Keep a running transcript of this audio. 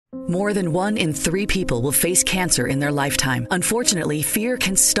More than 1 in 3 people will face cancer in their lifetime. Unfortunately, fear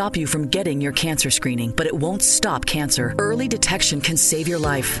can stop you from getting your cancer screening, but it won't stop cancer. Early detection can save your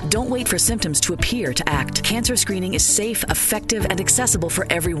life. Don't wait for symptoms to appear to act. Cancer screening is safe, effective, and accessible for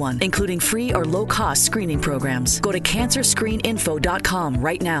everyone, including free or low-cost screening programs. Go to cancerscreeninfo.com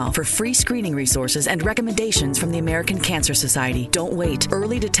right now for free screening resources and recommendations from the American Cancer Society. Don't wait.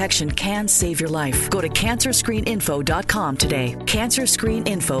 Early detection can save your life. Go to cancerscreeninfo.com today.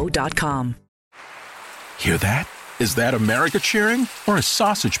 Cancerscreeninfo.com. Hear that? Is that America cheering or a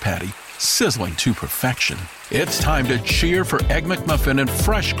sausage patty sizzling to perfection? It's time to cheer for Egg McMuffin and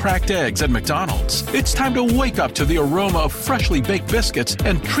fresh cracked eggs at McDonald's. It's time to wake up to the aroma of freshly baked biscuits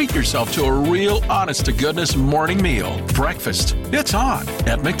and treat yourself to a real honest-to-goodness morning meal. Breakfast. It's on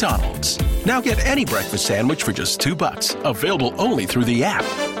at McDonald's. Now get any breakfast sandwich for just $2. Available only through the app.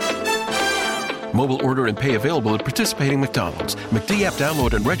 Mobile order and pay available at participating McDonald's. McD app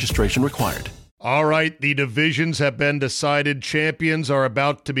download and registration required. All right, the divisions have been decided. Champions are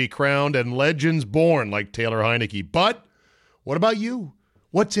about to be crowned and legends born like Taylor Heineke. But what about you?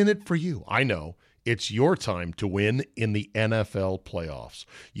 What's in it for you? I know. It's your time to win in the NFL playoffs.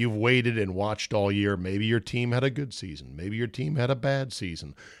 You've waited and watched all year. Maybe your team had a good season. Maybe your team had a bad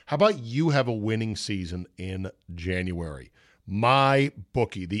season. How about you have a winning season in January? My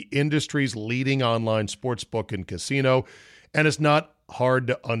Bookie, the industry's leading online sports book and casino, and it's not hard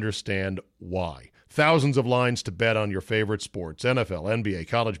to understand why. Thousands of lines to bet on your favorite sports, NFL, NBA,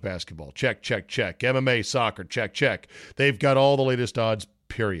 college basketball, check, check, check, MMA, soccer, check, check. They've got all the latest odds,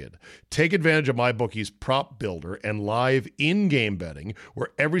 period. Take advantage of MyBookie's prop builder and live in-game betting, where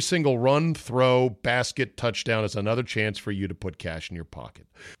every single run, throw, basket, touchdown is another chance for you to put cash in your pocket.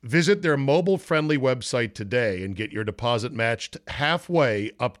 Visit their mobile-friendly website today and get your deposit matched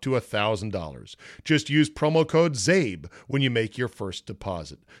halfway up to $1,000. Just use promo code ZABE when you make your first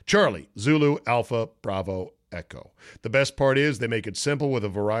deposit. Charlie, Zulu, Alpha, Bravo, Echo. The best part is they make it simple with a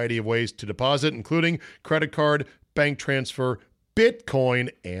variety of ways to deposit, including credit card, bank transfer, Bitcoin,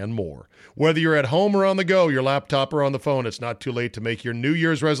 and more. Whether you're at home or on the go, your laptop or on the phone, it's not too late to make your New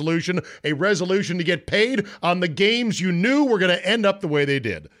Year's resolution a resolution to get paid on the games you knew were going to end up the way they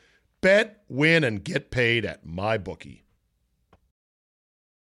did. Bet, win, and get paid at MyBookie.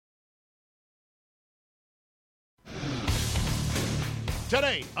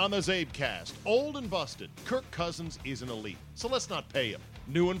 Today on the CzabeCast, old and busted, Kirk Cousins is an elite, so let's not pay him.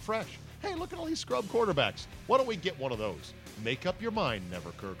 New and fresh. Hey, look at all these scrub quarterbacks. Why don't we get one of those? Make up your mind,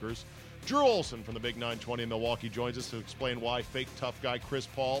 Never Kirkers. Drew Olson from the Big 920 in Milwaukee joins us to explain why fake tough guy Chris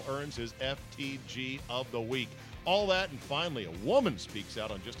Paul earns his FTG of the week. All that, and finally, a woman speaks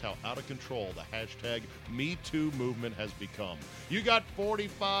out on just how out of control the hashtag #MeToo movement has become. You got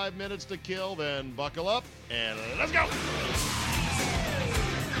 45 minutes to kill, then buckle up and let's go!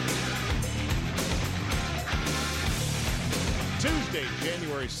 Tuesday,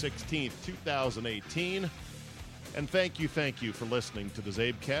 January 16th, 2018. And thank you for listening to the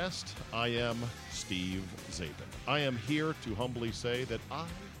CzabeCast. I am Steve Czabe. I am here to humbly say that I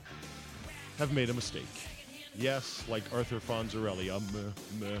have made a mistake. Yes, like Arthur Fonzarelli, a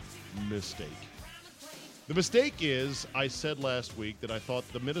mistake. The mistake is, I said last week that I thought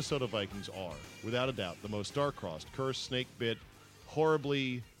the Minnesota Vikings are, without a doubt, the most star-crossed, cursed, snake-bit,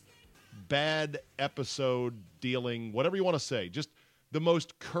 horribly bad episode dealing, whatever you want to say, just the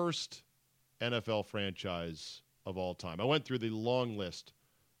most cursed NFL franchise of all time. I went through the long list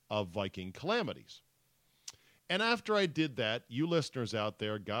of Viking calamities. And after I did that, you listeners out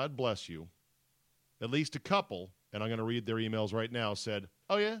there, God bless you, at least a couple, and I'm going to read their emails right now, said,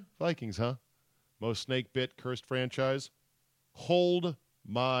 oh yeah, Vikings, huh? Most snake-bit, cursed franchise? Hold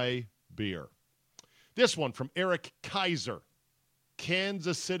my beer. This one from Eric Kaiser,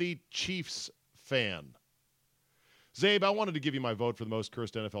 Kansas City Chiefs fan. Zabe, I wanted to give you my vote for the most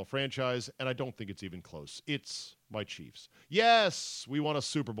cursed NFL franchise, and I don't think it's even close. It's my Chiefs. Yes, we won a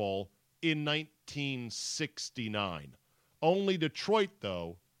Super Bowl in 1969. Only Detroit,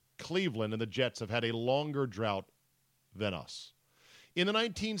 though, Cleveland, and the Jets have had a longer drought than us. In the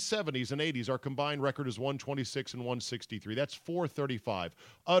 1970s and 80s, our combined record is 126 and 163. That's .435.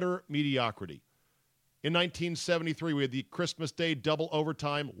 Utter mediocrity. In 1973, we had the Christmas Day double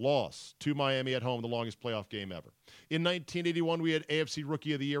overtime loss to Miami at home, the longest playoff game ever. In 1981, we had AFC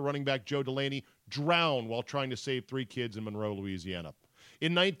Rookie of the Year running back Joe Delaney drown while trying to save 3 kids in Monroe, Louisiana.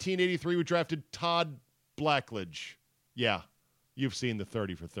 In 1983, we drafted Todd Blackledge. Yeah, you've seen the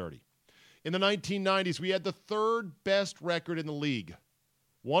 30 for 30. In the 1990s, we had the third best record in the league,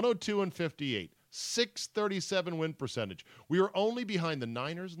 102 and 58, 637 win percentage. We were only behind the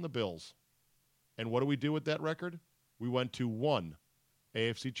Niners and the Bills. And what do we do with that record? We went to 1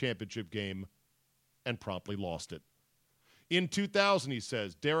 AFC Championship game and promptly lost it. In 2000, he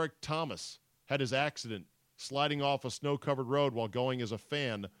says, Derek Thomas had his accident sliding off a snow-covered road while going as a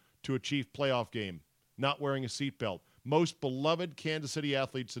fan to a Chief playoff game, not wearing a seatbelt. Most beloved Kansas City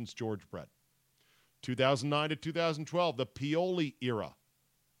athlete since George Brett. 2009 to 2012, the Pioli era,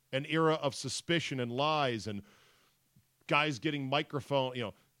 an era of suspicion and lies and guys getting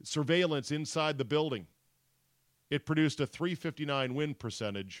surveillance inside the building. It produced a .359 win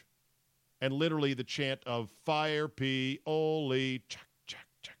percentage and literally the chant of fire Pioli, check, check,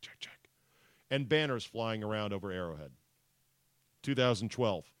 check, check, check, and banners flying around over Arrowhead.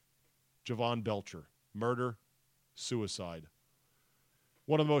 2012, Javon Belcher, murder, suicide.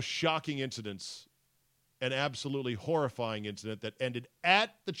 One of the most shocking incidents, an absolutely horrifying incident that ended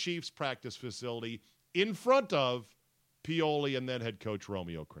at the Chiefs practice facility in front of Pioli and then head coach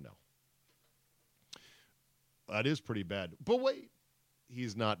Romeo Crennel. That is pretty bad. But wait,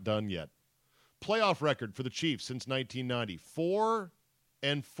 he's not done yet. Playoff record for the Chiefs since 1990,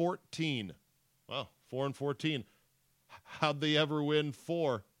 4-14. Wow, 4-14. How'd they ever win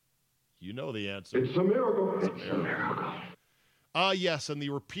 4? You know the answer. It's a miracle. It's a miracle. Yes, and the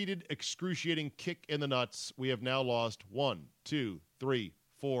repeated excruciating kick in the nuts. We have now lost 1, 2, 3,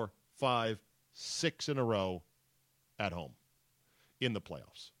 4, 5, 6 in a row at home in the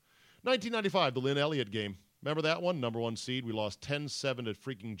playoffs. 1995, the Lynn Elliott game. Remember that one? Number 1 seed. We lost 10-7 to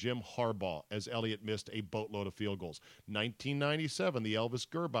freaking Jim Harbaugh as Elliott missed a boatload of field goals. 1997, the Elvis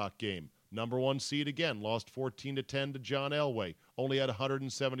Gerbach game. Number 1 seed again. Lost 14-10 to John Elway. Only had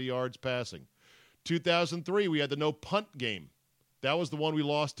 170 yards passing. 2003, we had the no punt game. That was the one we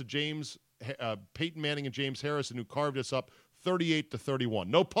lost to Peyton Manning and James Harrison, who carved us up 38-31.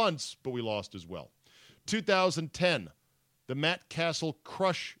 No punts, but we lost as well. 2010, the Matt Castle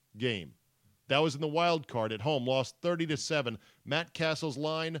crush game. That was in the wild card at home. Lost 30-7. Matt Castle's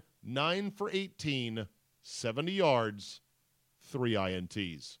line, 9 for 18, 70 yards, 3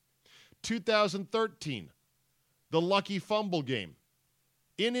 INTs. 2013, the lucky fumble game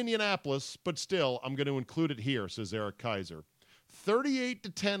in Indianapolis, but still, I'm going to include it here, says Eric Kaiser.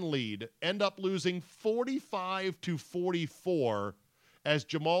 38-10 lead, end up losing 45-44 as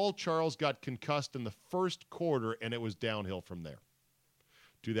Jamal Charles got concussed in the first quarter, and it was downhill from there.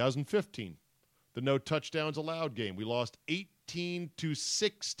 2015, the no touchdowns allowed game. We lost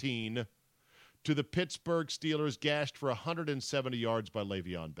 18-16 to the Pittsburgh Steelers, gashed for 170 yards by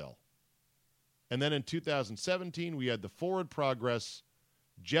Le'Veon Bell. And then in 2017, we had the forward progress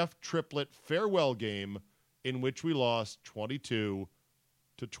Jeff Triplett farewell game in which we lost 22-21.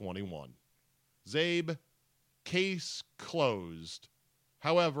 Zabe, case closed.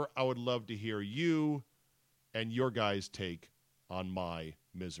 However, I would love to hear you and your guys' take on my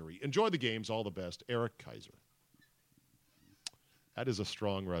misery. Enjoy the games. All the best. Eric Kaiser. That is a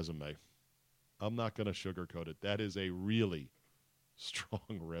strong resume. I'm not going to sugarcoat it. That is a really strong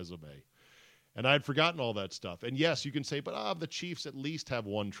resume. And I had forgotten all that stuff. And yes, you can say, but the Chiefs at least have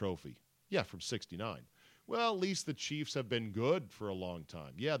one trophy. Yeah, from 69. Well, at least the Chiefs have been good for a long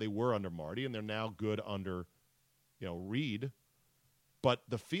time. Yeah, they were under Marty, and they're now good under, Reed. But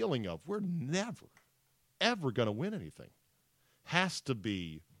the feeling of we're never, ever going to win anything has to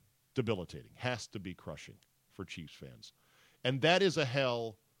be debilitating, has to be crushing for Chiefs fans. And that is a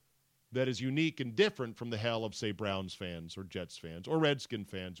hell that is unique and different from the hell of, say, Browns fans or Jets fans or Redskin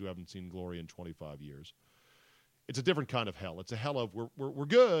fans who haven't seen glory in 25 years. It's a different kind of hell. It's a hell of we're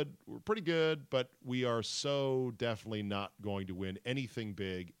good, we're pretty good, but we are so definitely not going to win anything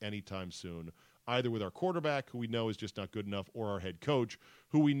big anytime soon, either with our quarterback, who we know is just not good enough, or our head coach,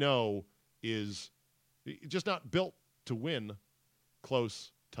 who we know is just not built to win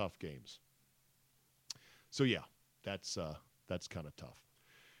close, tough games. So, yeah, that's kind of tough.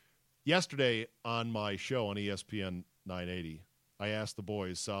 Yesterday on my show on ESPN 980, I asked the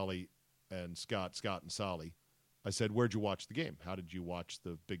boys, Solly and Scott and Solly, I said, where'd you watch the game? How did you watch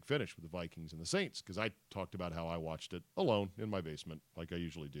the big finish with the Vikings and the Saints? Because I talked about how I watched it alone in my basement, like I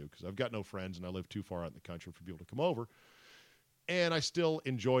usually do, because I've got no friends and I live too far out in the country for people to come over. And I still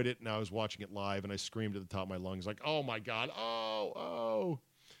enjoyed it, and I was watching it live, and I screamed at the top of my lungs, like, oh, my God, oh.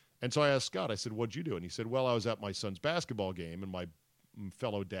 And so I asked Scott, I said, what'd you do? And he said, well, I was at my son's basketball game, and my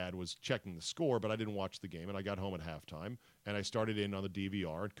fellow dad was checking the score, but I didn't watch the game, and I got home at halftime, and I started in on the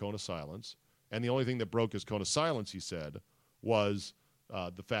DVR at Cone of Silence. And the only thing that broke his cone of silence, he said, was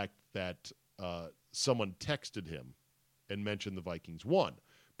the fact that someone texted him and mentioned the Vikings won.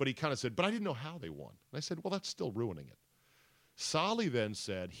 But he kind of said, but I didn't know how they won. And I said, well, that's still ruining it. Solly then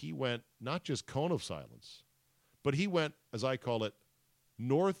said he went not just cone of silence, but he went, as I call it,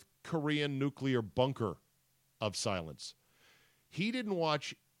 North Korean nuclear bunker of silence. he didn't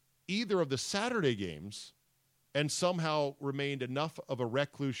watch either of the Saturday games and somehow remained enough of a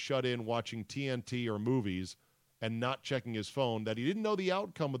recluse shut-in watching TNT or movies and not checking his phone that he didn't know the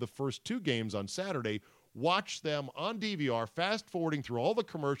outcome of the first 2 games on Saturday, watched them on DVR, fast-forwarding through all the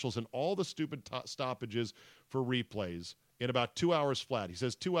commercials and all the stupid stoppages for replays in about 2 hours flat. He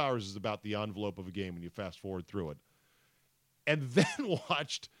says 2 hours is about the envelope of a game when you fast-forward through it. And then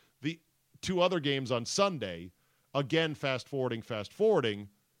watched the 2 other games on Sunday, again fast-forwarding,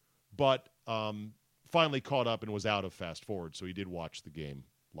 but finally caught up and was out of fast-forward, so he did watch the game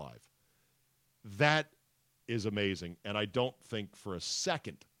live. That is amazing, and I don't think for a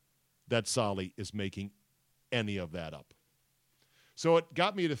second that Solly is making any of that up. So it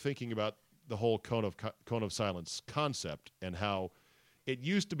got me to thinking about the whole cone of silence concept and how it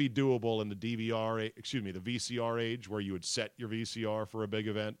used to be doable in the VCR age, where you would set your VCR for a big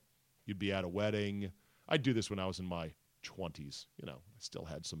event. You'd be at a wedding. I'd do this when I was in my 20s. I still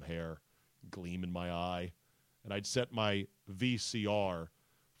had some hair, gleam in my eye, and I'd set my VCR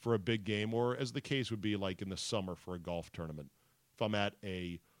for a big game, or as the case would be like in the summer for a golf tournament. If I'm at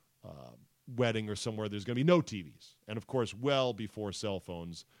a wedding or somewhere, there's going to be no TVs. And, of course, well before cell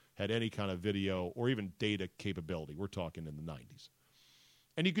phones had any kind of video or even data capability. We're talking in the 90s.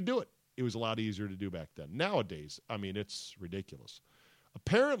 And you could do it. It was a lot easier to do back then. Nowadays, it's ridiculous.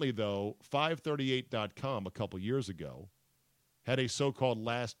 Apparently, though, 538.com a couple years ago had a so-called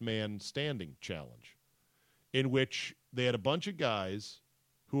last man standing challenge in which they had a bunch of guys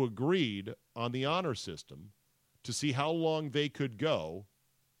who agreed on the honor system to see how long they could go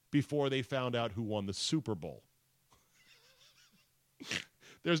before they found out who won the Super Bowl.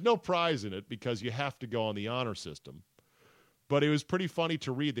 There's no prize in it because you have to go on the honor system. But it was pretty funny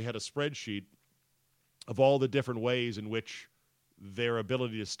to read. They had a spreadsheet of all the different ways in which their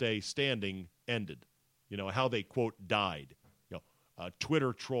ability to stay standing ended. How they, quote, died.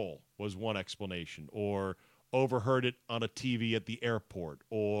 Twitter troll was one explanation, or overheard it on a TV at the airport,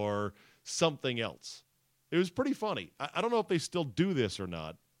 or something else. It was pretty funny. I don't know if they still do this or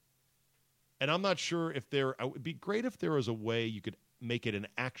not. And I'm not sure if it would be great if there was a way you could make it an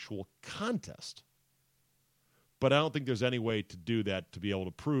actual contest. But I don't think there's any way to do that to be able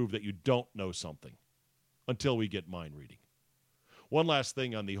to prove that you don't know something until we get mind reading. One last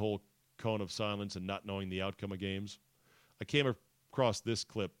thing on the whole cone of silence and not knowing the outcome of games. I came across this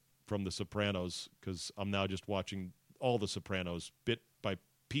clip from The Sopranos because I'm now just watching all The Sopranos bit by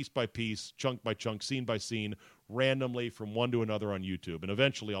piece, chunk by chunk, scene by scene, randomly from one to another on YouTube. And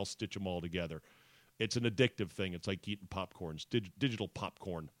eventually I'll stitch them all together. It's an addictive thing. It's like eating popcorns, digital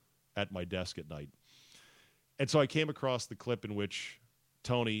popcorn at my desk at night. And so I came across the clip in which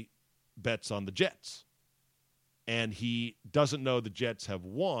Tony bets on the Jets. And he doesn't know the Jets have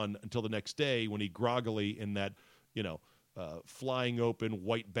won until the next day when he groggily in that, flying open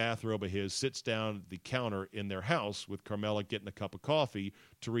white bathrobe of his sits down at the counter in their house with Carmela getting a cup of coffee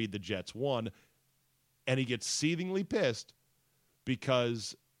to read the Jets won. And he gets seethingly pissed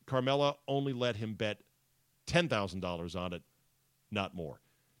because Carmela only let him bet $10,000 on it, not more.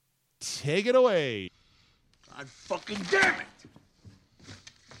 Take it away. God fucking damn it!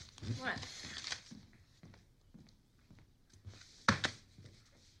 What?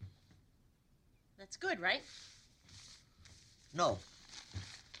 That's good, right? No.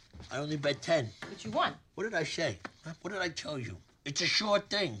 I only bet 10. But you won. What did I say? Huh? What did I tell you? It's a sure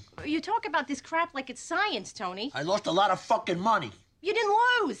thing. You talk about this crap like it's science, Tony. I lost a lot of fucking money. You didn't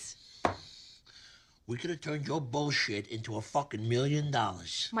lose. We could have turned your bullshit into a fucking $1 million.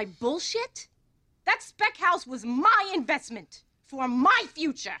 My bullshit? That spec house was my investment. For my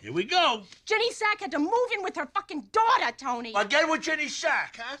future. Here we go. Jenny Sack had to move in with her fucking daughter, Tony. Again with Jenny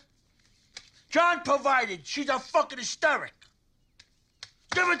Sack, huh? John provided. She's a fucking hysteric.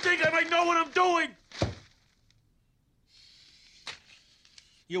 You ever think I might know what I'm doing?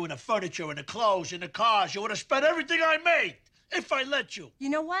 You and the furniture and the clothes and the cars, you would have spent everything I made if I let you. You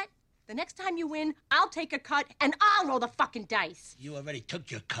know what? The next time you win, I'll take a cut and I'll roll the fucking dice. You already took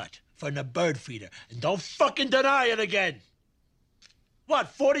your cut from the bird feeder, and don't fucking deny it again. What,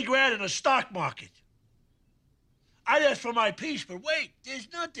 40 grand in the stock market? I'd ask for my piece, but wait, there's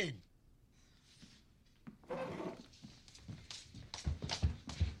nothing.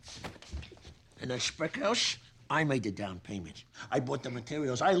 In that spec house, I made the down payment. I bought the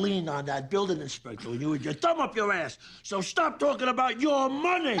materials. I leaned on that building inspector, and you had your thumb up your ass. So stop talking about your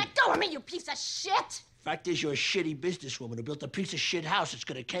money. Let go of me, you piece of shit! Fact is, you're a shitty businesswoman who built a piece of shit house that's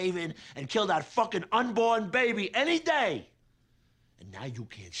gonna cave in and kill that fucking unborn baby any day. And now you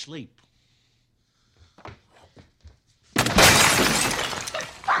can't sleep.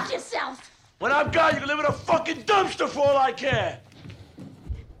 Fuck yourself! When I'm gone, you can live in a fucking dumpster for all I care.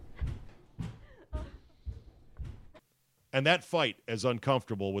 And that fight, as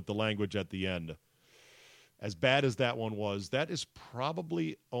uncomfortable with the language at the end, as bad as that one was, that is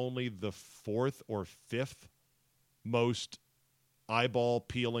probably only the fourth or fifth most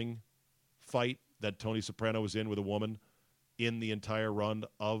eyeball-peeling fight that Tony Soprano was in with a woman in the entire run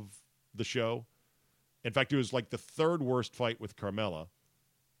of the show. In fact, it was like the third worst fight with Carmella.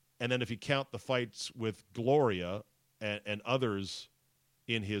 And then if you count the fights with Gloria and others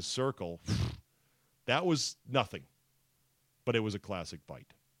in his circle, that was nothing. But it was a classic fight.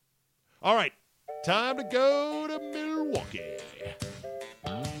 All right, time to go to Milwaukee.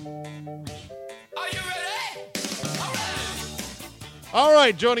 All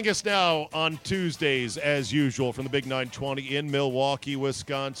right, joining us now on Tuesdays, as usual, from the Big 920 in Milwaukee,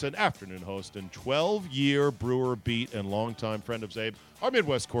 Wisconsin, afternoon host and 12-year Brewer beat and longtime friend of Zabe, our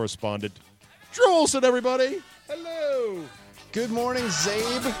Midwest correspondent, Drew Olson, everybody. Hello. Good morning,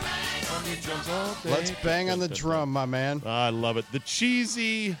 Zabe. Let's bang on the drum, my man. I love it. The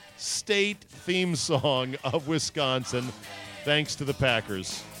cheesy state theme song of Wisconsin, thanks to the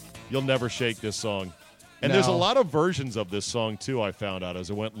Packers. You'll never shake this song. And there's a lot of versions of this song, too, I found out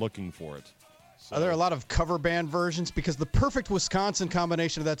as I went looking for it. So. Are there a lot of cover band versions? Because the perfect Wisconsin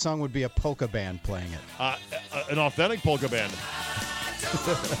combination of that song would be a polka band playing it. An authentic polka band.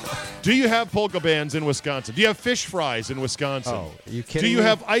 Do you have polka bands in Wisconsin? Do you have fish fries in Wisconsin? Oh, are you kidding me? Do you me?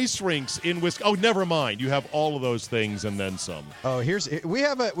 have ice rinks in Wisconsin? Oh, never mind. You have all of those things and then some. Oh, we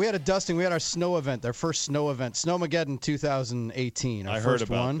had a dusting. We had our snow event, our first snow event, Snowmageddon 2018. Our I first heard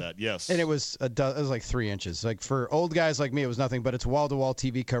about one. that. Yes, and it was like 3 inches. Like for old guys like me, it was nothing. But it's wall-to-wall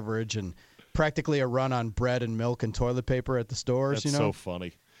TV coverage and practically a run on bread and milk and toilet paper at the stores. That's so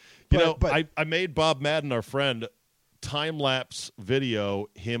funny. I made Bob Madden, our friend, time-lapse video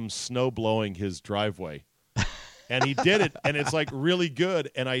him snow blowing his driveway, and he did it, and it's like really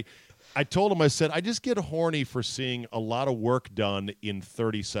good. And I told him, I said, I just get horny for seeing a lot of work done in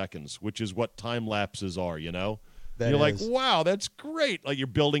 30 seconds, which is what time lapses are, you know. You're like, wow, that's great. Like you're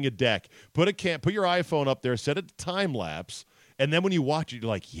building a deck, put your iPhone up there, set it to time lapse, and then when you watch it, you're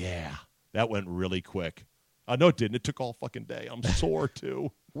like, yeah, that went really quick. No, it didn't. It took all fucking day. I'm sore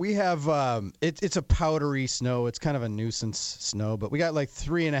too. We have it's a powdery snow. It's kind of a nuisance snow, but we got like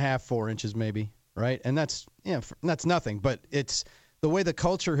 3.5, 4 inches maybe, right? And that's that's nothing. But it's the way the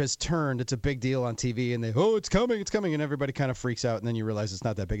culture has turned. It's a big deal on TV, and it's coming, and everybody kind of freaks out, and then you realize it's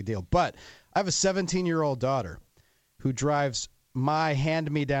not that big a deal. But I have a 17-year-old daughter who drives my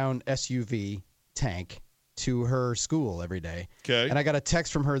hand-me-down SUV tank to her school every day. Okay. And I got a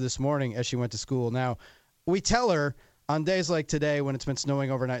text from her this morning as she went to school. Now, we tell her on days like today when it's been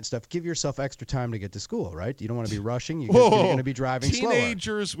snowing overnight and stuff, give yourself extra time to get to school, right? You don't want to be rushing. You're going to be driving slower.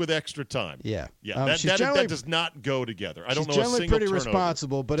 Teenagers with extra time. Yeah. That does not go together. I don't know a single She's generally pretty turnover.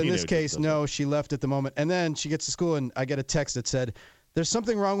 responsible, but in this case, no, she left at the moment. And then she gets to school, and I get a text that said, there's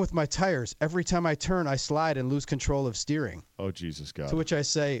something wrong with my tires. Every time I turn, I slide and lose control of steering. Oh, Jesus God. To which I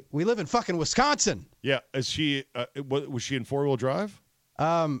say, we live in fucking Wisconsin. Yeah. Is she? Was she in four-wheel drive?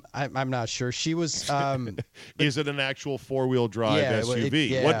 I'm not sure. She was. Is it an actual four-wheel drive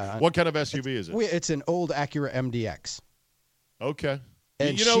SUV? What kind of SUV is it? It's an old Acura MDX. Okay.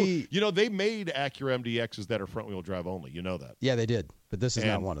 And they made Acura MDXs that are front-wheel drive only. You know that? Yeah, they did. But this is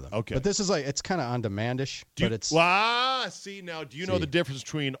not one of them. Okay. But this is it's kind of on-demand-ish. Do you know the difference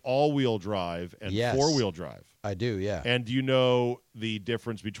between all-wheel drive and four-wheel drive? I do, yeah. And do you know the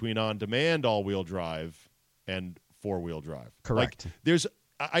difference between on-demand all-wheel drive and four-wheel drive? Correct.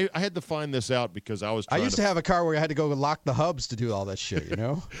 I had to find this out because I used to have a car where I had to go lock the hubs to do all that shit, you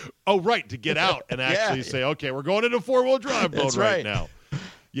know? Oh, right, to get out and actually say, okay, we're going into four-wheel drive mode right now.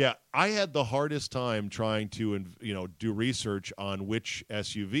 Yeah, I had the hardest time trying to do research on which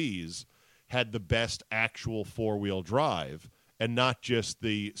SUVs had the best actual four-wheel drive and not just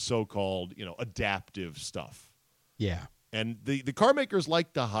the so-called adaptive stuff. Yeah. And the car makers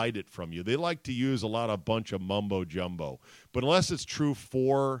like to hide it from you. They like to use a bunch of mumbo-jumbo. But unless it's true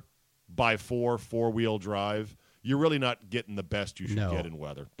 4x4 four-wheel drive, you're really not getting the best you should get in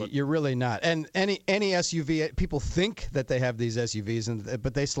weather. But you're really not. And any SUV, people think that they have these SUVs,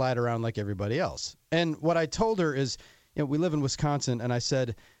 but they slide around like everybody else. And what I told her is, we live in Wisconsin, and I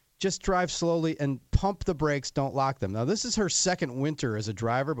said, just drive slowly and pump the brakes, don't lock them. Now, this is her second winter as a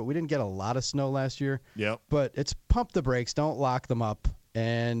driver, but we didn't get a lot of snow last year. Yep. But it's pump the brakes, don't lock them up,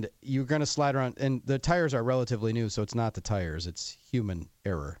 and you're going to slide around. And the tires are relatively new, so it's not the tires. It's human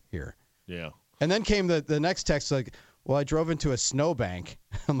error here. Yeah. And then came the next text like, well, I drove into a snowbank.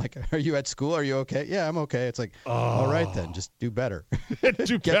 I'm like, are you at school? Are you okay? Yeah, I'm okay. It's like, all right then, just do better.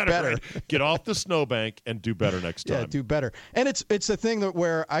 Do better. Right? Get off the snowbank and do better next time. Yeah, do better. And it's a thing that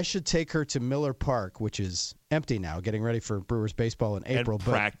where I should take her to Miller Park, which is empty now, getting ready for Brewers baseball in April. And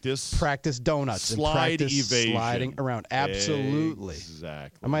practice donuts. Slide and practice evasion. Sliding around. Absolutely.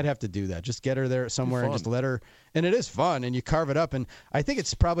 Exactly. I might have to do that. Just get her there somewhere and just let her. And it is fun, and you carve it up. And I think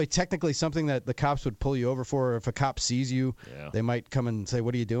it's probably technically something that the cops would pull you over for. If a cop sees you, they might come and say,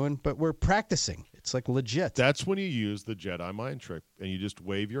 what are you doing? But we're practicing. It's like legit. That's when you use the Jedi mind trick, and you just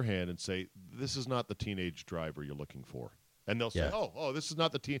wave your hand and say, this is not the teenage driver you're looking for. And they'll say, oh, this is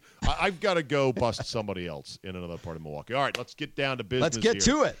not the teen. I've got to go bust somebody else in another part of Milwaukee. All right, let's get down to business.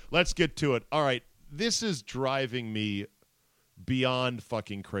 Let's get to it. All right, this is driving me beyond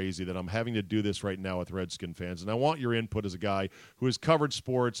fucking crazy that I'm having to do this right now with Redskin fans. And I want your input as a guy who has covered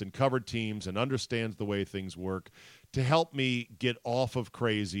sports and covered teams and understands the way things work to help me get off of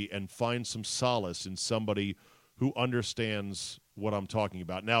crazy and find some solace in somebody who understands what I'm talking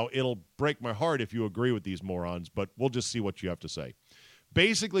about. Now, it'll break my heart if you agree with these morons, but we'll just see what you have to say.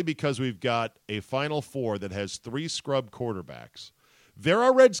 Basically, because we've got a Final Four that has 3 scrub quarterbacks, there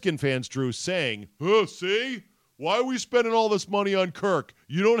are Redskin fans, Drew, saying, oh, see? Why are we spending all this money on Kirk?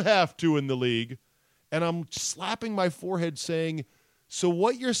 You don't have to in the league. And I'm slapping my forehead saying, so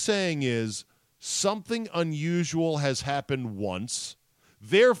what you're saying is something unusual has happened once.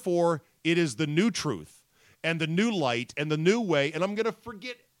 Therefore, it is the new truth and the new light and the new way. And I'm going to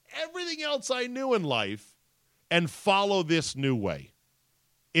forget everything else I knew in life and follow this new way.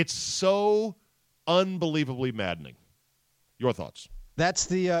 It's so unbelievably maddening. Your thoughts?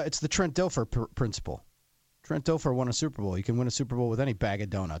 That's it's the Trent Dilfer principle. Trent Dilfer won a Super Bowl. You can win a Super Bowl with any bag of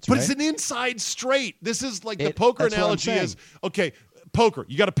donuts, right? But it's an inside straight. This is like the poker analogy is, okay, poker,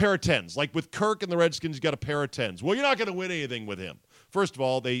 you got a pair of 10s. Like with Kirk and the Redskins, you got a pair of 10s. Well, you're not going to win anything with him. First of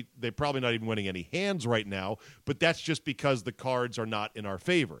all, they're probably not even winning any hands right now, but that's just because the cards are not in our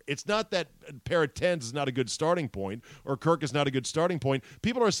favor. It's not that a pair of 10s is not a good starting point or Kirk is not a good starting point.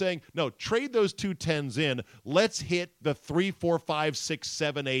 People are saying, no, trade those 2 10s in. Let's hit the 3, 4, 5, 6,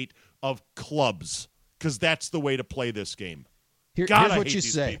 7, 8 of clubs. Because that's the way to play this game. Here's what you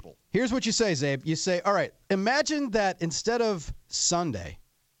say. Here's what you say, Zabe. You say, all right, imagine that instead of Sunday.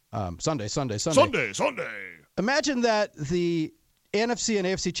 Imagine that the NFC and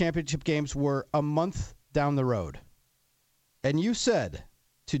AFC championship games were a month down the road. And you said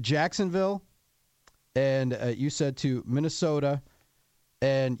to Jacksonville, and you said to Minnesota,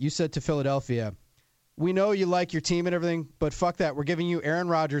 and you said to Philadelphia, we know you like your team and everything, but fuck that. We're giving you Aaron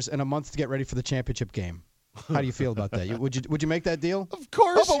Rodgers and a month to get ready for the championship game. How do you feel about that? Would you make that deal? Of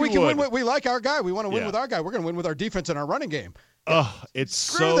course, but we can win. We like our guy. We want to win with our guy. We're going to win with our defense and our running game. It's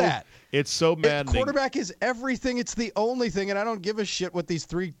Screw that. It's so maddening. Quarterback is everything. It's the only thing, and I don't give a shit what these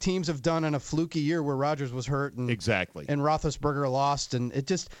 3 teams have done in a fluky year where Rodgers was hurt and exactly and Roethlisberger lost, and it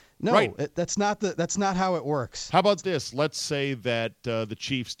just that's not how it works. How about this? Let's say that the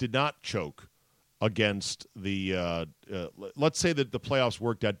Chiefs did not choke against the let's say that the playoffs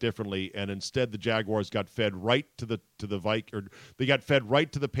worked out differently, and instead the Jaguars got fed right to the they got fed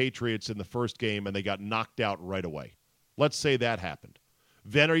right to the Patriots in the first game, and they got knocked out right away. Let's say that happened.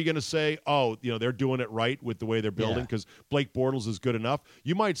 Then are you going to say, oh, they're doing it right with the way they're building because Blake Bortles is good enough?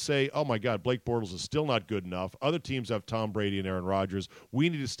 You might say, oh, my God, Blake Bortles is still not good enough. Other teams have Tom Brady and Aaron Rodgers. We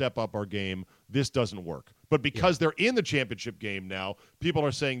need to step up our game. This doesn't work. But because they're in the championship game now, people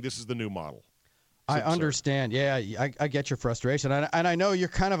are saying this is the new model. I understand. Yeah, I get your frustration. And I know you're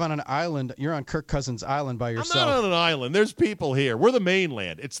kind of on an island. You're on Kirk Cousins' island by yourself. I'm not on an island. There's people here. We're the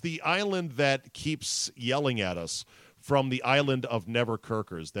mainland. It's the island that keeps yelling at us from the island of never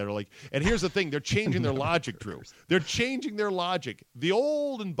Kirkers that are like, and here's the thing, they're changing their logic, Drew. They're changing their logic. The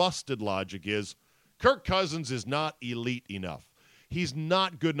old and busted logic is Kirk Cousins is not elite enough. He's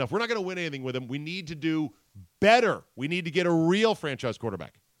not good enough. We're not going to win anything with him. We need to do better. We need to get a real franchise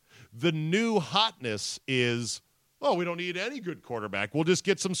quarterback. The new hotness is, oh, we don't need any good quarterback. We'll just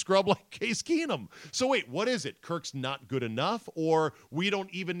get some scrub like Case Keenum. So wait, what is it? Kirk's not good enough, or we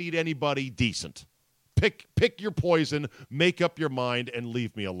don't even need anybody decent? Pick your poison, make up your mind, and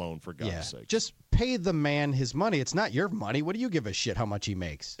leave me alone, for God's sake. Just pay the man his money. It's not your money. What do you give a shit how much he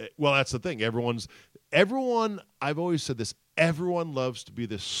makes? Well, that's the thing. Everyone, I've always said this, everyone loves to be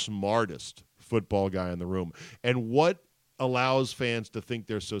the smartest football guy in the room. And what allows fans to think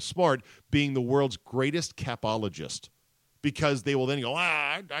they're so smart, being the world's greatest capologist, because they will then go,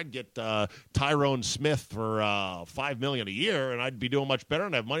 I'd get Tyrone Smith for $5 million a year, and I'd be doing much better,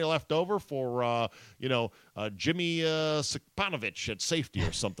 and I have money left over for Jimmy Sipanovic at safety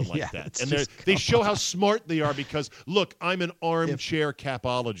or something like that. And they show how smart they are because, look, I'm an armchair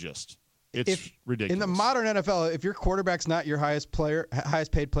capologist. It's ridiculous. In the modern NFL, if your quarterback's not your highest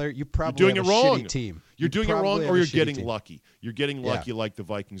paid player, you probably you're doing have it a wrong. shitty team. You're doing it wrong, or you're getting team. lucky. You're getting lucky like the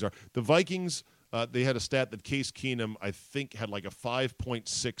Vikings are. The Vikings, they had a stat that Case Keenum, I think, had like a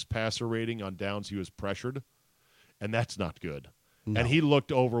 5.6 passer rating on downs he was pressured, and that's not good. No. And he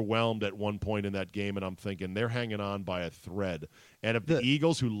looked overwhelmed at one point in that game, and I'm thinking they're hanging on by a thread. And if the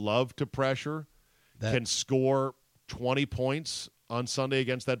Eagles, who love to pressure, can score 20 points on Sunday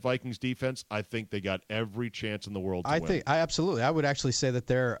against that Vikings defense, I think they got every chance in the world to win. Absolutely. I would actually say that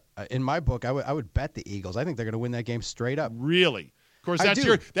they're, in my book, I would bet the Eagles. I think they're going to win that game straight up. Really? Of course,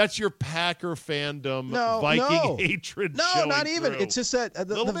 that's your Packer fandom, Viking hatred. No, not even. Through. It's just that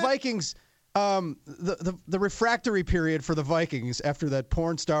the Vikings, the refractory period for the Vikings after that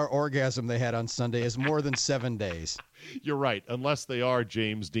porn star orgasm they had on Sunday is more than 7 days. You're right. Unless they are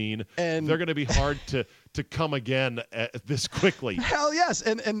James Dean, and they're going to be hard to come again this quickly. Hell yes.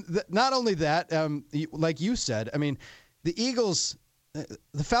 Not only that, like you said, I mean, the Eagles,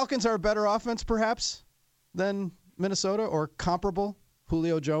 the Falcons are a better offense perhaps than Minnesota or comparable.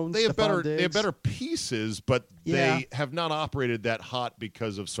 Julio Jones, they have Diggs. better pieces, but they have not operated that hot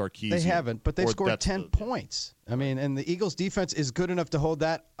because of Sarkisian. They haven't, but they've scored 10 points. I mean, and the Eagles' defense is good enough to hold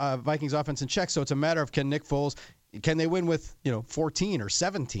that Vikings offense in check. So it's a matter of can Nick Foles, can they win with 14 or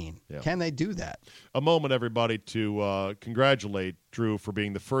 17? Yeah. Can they do that? A moment, everybody, to congratulate Drew for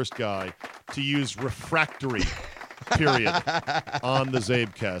being the first guy to use refractory. Period on the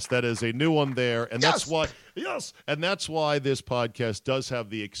CzabeCast. That is a new one there, and that's why this podcast does have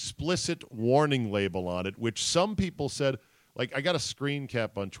the explicit warning label on it, which some people said, like I got a screen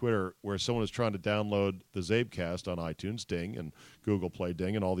cap on Twitter where someone was trying to download the CzabeCast on iTunes, Ding, and Google Play,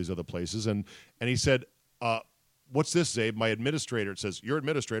 Ding, and all these other places, and he said, "What's this, Zabe? My administrator." It says your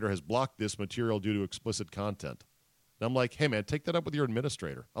administrator has blocked this material due to explicit content. And I'm like, hey man, take that up with your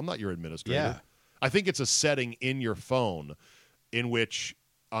administrator. I'm not your administrator. Yeah. I think it's a setting in your phone in which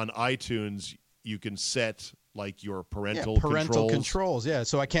on iTunes you can set like your parental controls. Yeah,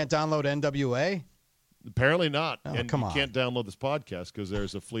 so I can't download NWA? Apparently not. Oh, and come you on. can't download this podcast because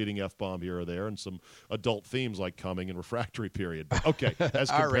there's a fleeting F-bomb here or there and some adult themes like coming and refractory period. But okay,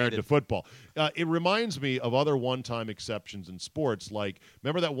 as compared to football. It reminds me of other one-time exceptions in sports. Like,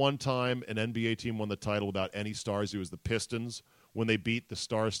 remember that one time an NBA team won the title without any stars? It was the Pistons. When they beat the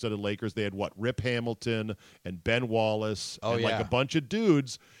star-studded Lakers, they had Rip Hamilton and Ben Wallace and like a bunch of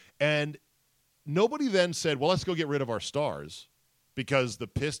dudes. And nobody then said, well, let's go get rid of our stars because the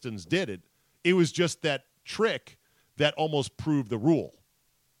Pistons did it. It was just that trick that almost proved the rule.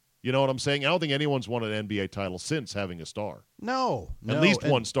 You know what I'm saying? I don't think anyone's won an NBA title since having a star. No. At least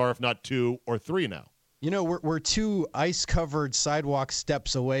one star, if not 2 or 3 now. We're 2 ice-covered sidewalk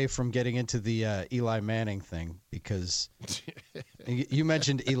steps away from getting into the Eli Manning thing because you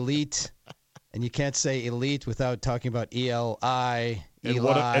mentioned elite, and you can't say elite without talking about ELI.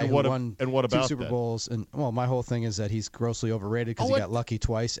 What about 2 Super Bowls? And well, my whole thing is that he's grossly overrated because he got lucky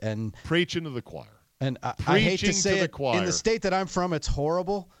twice. And preaching to the choir. And I hate to say it, in the state that I'm from, it's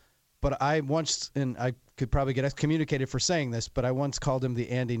horrible. But I once, and I could probably get excommunicated for saying this, but I once called him the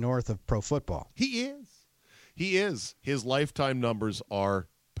Andy North of pro football. He is. His lifetime numbers are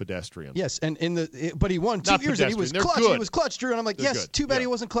pedestrian. Yes, and but he won 2 years and he was clutch. He was clutch, Drew. And I'm like, They're yes, good. too bad he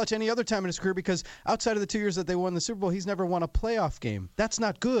wasn't clutch any other time in his career because outside of the 2 years that they won the Super Bowl, he's never won a playoff game. That's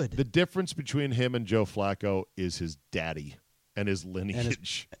not good. The difference between him and Joe Flacco is his daddy and his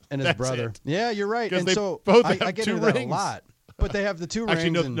lineage. And his brother. It. Yeah, you're right. And they so both have I get 2 into rings. that a lot. But they have the 2 rings.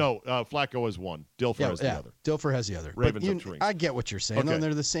 Actually, no. Flacco has 1. Dilfer has the other. Dilfer has the other. Ravens have 2 rings. I get what you're saying. Okay. No,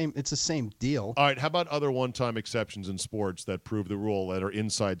 they're the same. It's the same deal. All right, how about other one-time exceptions in sports that prove the rule that are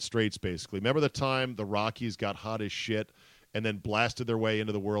inside straights, basically? Remember the time the Rockies got hot as shit and then blasted their way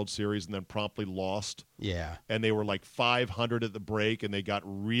into the World Series and then promptly lost? Yeah. And they were like 500 at the break, and they got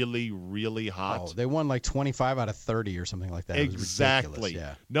really, really hot. Oh, they won like 25 out of 30 or something like that. Exactly. It was ridiculous,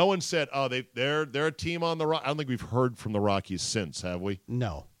 yeah. No one said, oh, they're a team on the Rockies. I don't think we've heard from the Rockies since, have we?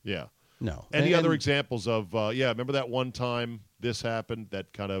 No. Yeah. No. Any other examples of, remember that one time this happened,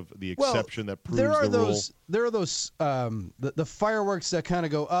 that kind of the exception that proves the rule? There are those, the fireworks that kind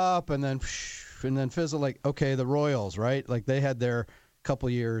of go up and then fizzle, like, okay, the Royals, right? Like they had their couple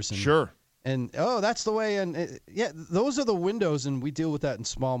years. And, sure. And, that's the way. And, those are the windows, and we deal with that in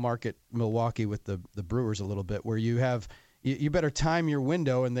small market Milwaukee with the Brewers a little bit, where you have you better time your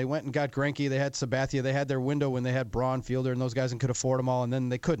window. And they went and got Greinke. They had Sabathia. They had their window when they had Braun, Fielder, and those guys and could afford them all, and then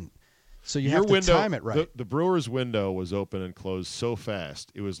they couldn't. So you have to time it right. The Brewers' window was open and closed so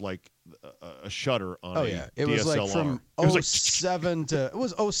fast. It was like a shutter on a DSLR. It was like from 07 to it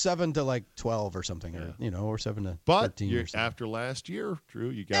was 07 to like 12 or something, or 7 to 13. But after last year, Drew,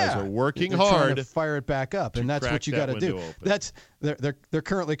 you guys are working they're hard trying to fire it back up, and that's what you got to do. That's they're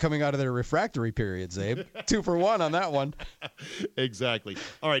currently coming out of their refractory period, Zabe. 2 for 1 on that one. Exactly.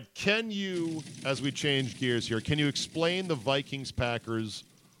 All right, can you, as we change gears here, can you explain the Vikings-Packers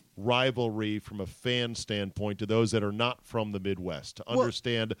rivalry from a fan standpoint to those that are not from the Midwest to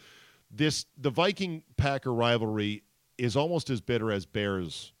understand the Viking-Packer rivalry is almost as bitter as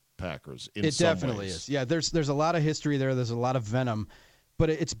Bears-Packers in some ways. It definitely is. Yeah, there's a lot of history there. There's a lot of venom, but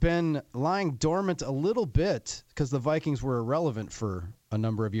it's been lying dormant a little bit because the Vikings were irrelevant for a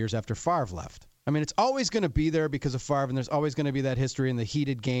number of years after Favre left. I mean, it's always going to be there because of Favre, and there's always going to be that history and the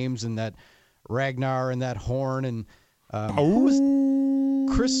heated games and that Ragnar and that horn and who was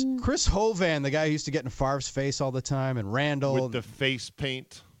Chris Hovan, the guy who used to get in Favre's face all the time, and Randall with the face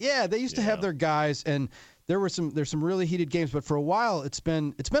paint. Yeah, they used to have their guys, and there's some really heated games. But for a while, it's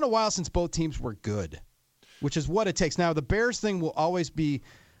been a while since both teams were good, which is what it takes. Now the Bears thing will always be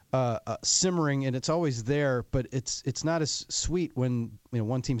simmering, and it's always there, but it's not as sweet when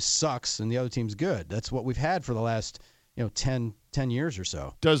one team sucks and the other team's good. That's what we've had for the last 10 years or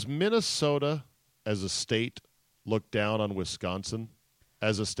so. Does Minnesota as a state look down on Wisconsin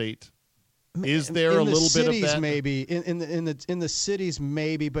as a state? Is there a little bit of that? Maybe in the cities,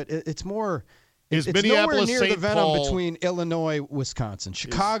 maybe, but it's more. Is it's Minneapolis, nowhere near St. the venom Paul, between Illinois, Wisconsin,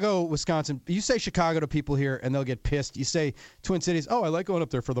 Chicago, Wisconsin. You say Chicago to people here, and they'll get pissed. You say Twin Cities. Oh, I like going up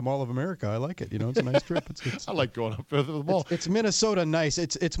there for the Mall of America. I like it. It's a nice trip. I like going up there for the mall. It's Minnesota nice.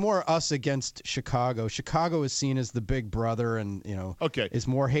 It's more us against Chicago. Chicago is seen as the big brother, and is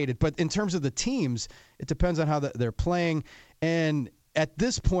more hated. But in terms of the teams, it depends on how they're playing. And at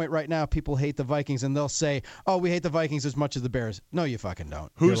this point right now, people hate the Vikings, and they'll say, "Oh, we hate the Vikings as much as the Bears." No, you fucking don't.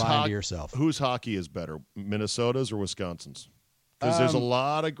 You're lying to yourself. Whose hockey is better, Minnesota's or Wisconsin's? Because there's a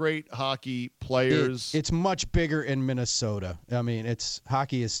lot of great hockey players. It's much bigger in Minnesota. I mean,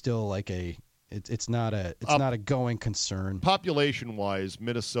 hockey is still like it's not a going concern. Population-wise,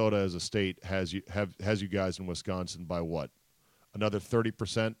 Minnesota as a state has you guys in Wisconsin by what? Another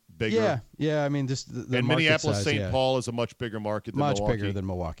 30% bigger? Yeah. I mean, just the and market Minneapolis, size, St. Paul is a much bigger market than Milwaukee. Much bigger than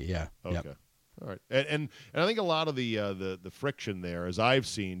Milwaukee, yeah. Okay. Yep. All right. And I think a lot of the friction there, as I've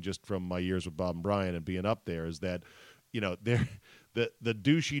seen just from my years with Bob and Brian and being up there, is that, they're the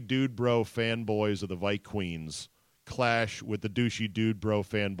douchey dude bro fanboys of the Vikings clash with the douchey dude bro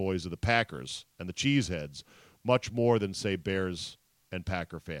fanboys of the Packers and the Cheeseheads much more than, say, Bears and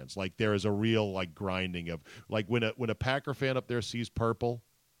Packer fans. Like, there is a real grinding of when a Packer fan up there sees purple,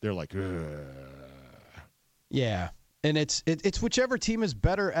 they're like, ugh. Yeah, and it's whichever team is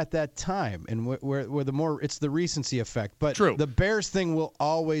better at that time, and where the more it's the recency effect. But True. The Bears thing will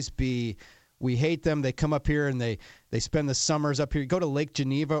always be, we hate them. They come up here and they spend the summers up here. Go to Lake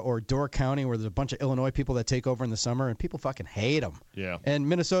Geneva or Door County, where there's a bunch of Illinois people that take over in the summer, and people fucking hate them. Yeah. And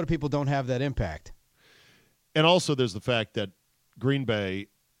Minnesota people don't have that impact. And also, there's the fact that Green Bay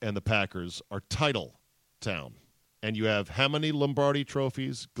and the Packers are title town. And you have how many Lombardi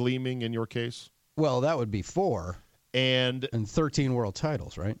trophies gleaming in your case? Well, that would be 4. And 13 world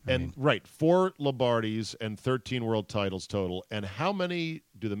titles, right? Right. 4 Lombardis and 13 world titles total. And how many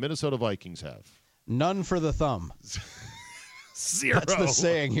do the Minnesota Vikings have? None for the thumb. 0. That's the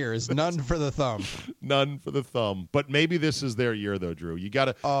saying here, is none for the thumb. None for the thumb. But maybe this is their year, though, Drew. You got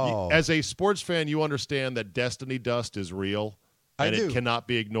to, as a sports fan, you understand that destiny dust is real. And it cannot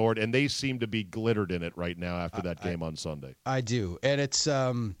be ignored, and they seem to be glittered in it right now after that game on Sunday. I do, and it's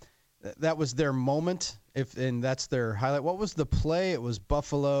that was their moment, and that's their highlight. What was the play? It was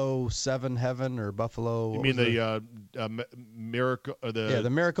Buffalo 7 Heaven or Buffalo. You mean the miracle? The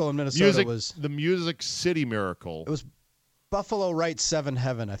miracle in Minnesota was the Music City Miracle. It was Buffalo Right 7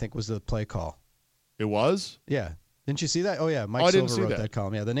 Heaven, I think was the play call. It was? Yeah. Didn't you see that? Oh yeah, Mike Silver wrote that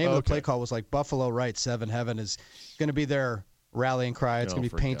column. Yeah, the name of the play call was Buffalo Right 7 Heaven is going to be their rallying cry. It's going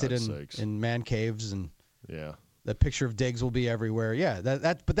to be painted in man caves, and the picture of Diggs will be everywhere. Yeah,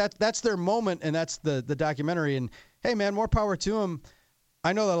 that's their moment, and that's the documentary. And hey, man, more power to them.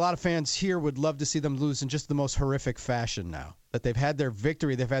 I know that a lot of fans here would love to see them lose in just the most horrific fashion now. That they've had their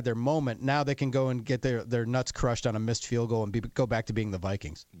victory, they've had their moment. Now they can go and get their nuts crushed on a missed field goal and go back to being the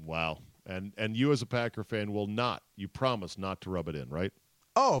Vikings. Wow. And you as a Packer fan you promise not to rub it in, right?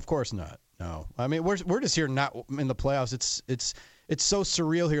 Oh, of course not. No, I mean we're just here not in the playoffs. It's so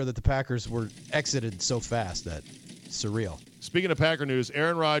surreal here that the Packers were exited so fast that surreal. Speaking of Packer news,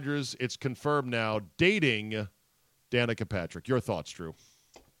 Aaron Rodgers, it's confirmed now, dating Danica Patrick. Your thoughts, Drew?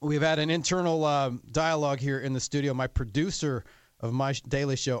 We've had an internal dialogue here in the studio. My producer of my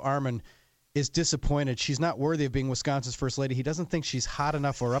daily show, Armin, is disappointed. She's not worthy of being Wisconsin's first lady. He doesn't think she's hot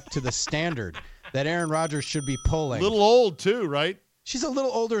enough or up to the standard that Aaron Rodgers should be pulling. A little old, too, right? She's a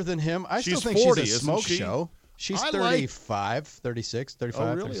little older than him. I still She's think 40, she's a smoke show. She's 35, 36, 35,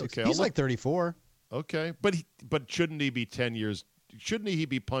 Oh, really? 36. Okay, He's like 34. Okay, but shouldn't he be 10 years? Shouldn't he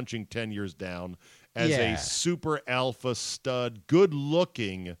be punching 10 years down as a super alpha stud,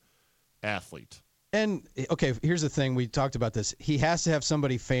 good-looking athlete? And, okay, here's the thing. We talked about this. He has to have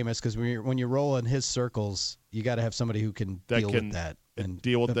somebody famous because when you roll in his circles, you got to have somebody who can deal with that. And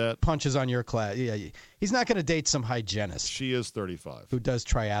deal with that. Punches on your class. Yeah, he's not going to date some hygienist. She is 35. Who does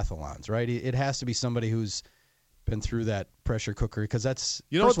triathlons, right? It has to be somebody who's been through that pressure cooker because that's,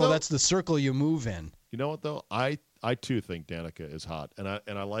 first of all, that's the circle you move in. You know what, though? I too think Danica is hot, and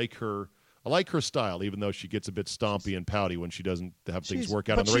I like her. I like her style, even though she gets a bit stompy and pouty when she doesn't have things work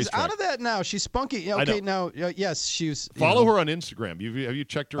out on the racetrack. But she's out of that now. She's spunky. Okay, now, yes, she's. Follow her on Instagram. Have you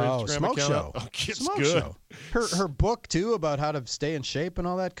checked her Instagram Smoke account? Show. Oh, it's Smoke good. Show. Her book too about how to stay in shape and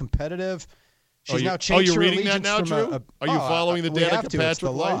all that competitive. She's now changed you're her reading that allegiance now, from Drew? Are you following the Danica Patrick It's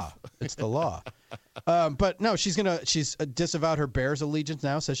the life? law. It's the law. But no, she's disavowed her Bears allegiance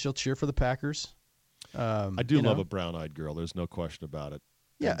now. Says she'll cheer for the Packers. I do love a brown-eyed girl. There's no question about it.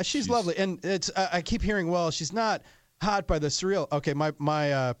 Yeah, she's lovely, and it's. I keep hearing, well, she's not hot by the surreal. Okay,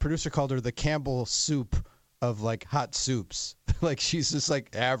 my producer called her the Campbell soup of like hot soups. Like she's just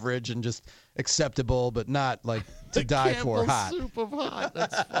like average and just acceptable, but not like to die for hot. Soup of hot.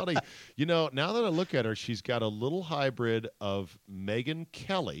 That's funny. Now that I look at her, she's got a little hybrid of Megyn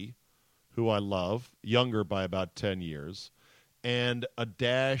Kelly, who I love, younger by about 10 years, and a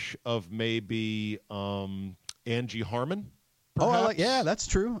dash of maybe Angie Harmon. Perhaps. Yeah, that's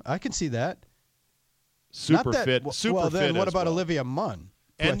true. I can see that. Super fit. Well, then what about Olivia Munn?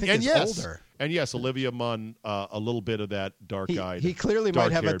 I think is older. And yes, Olivia Munn, a little bit of that dark-eyed. He clearly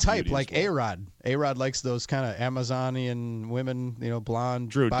might have a type like well. A-Rod. A-Rod likes those kind of Amazonian women,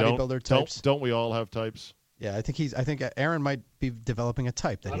 blonde Drew, bodybuilder types. Don't we all have types? Yeah, I think Aaron might be developing a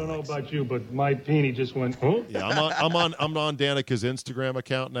type that I don't likes. know about you, but my peenie just went. Huh? Yeah, I'm on Danica's Instagram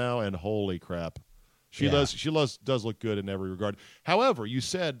account now, and holy crap. She does look good in every regard. However, you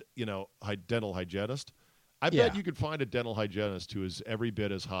said, dental hygienist. I bet you could find a dental hygienist who is every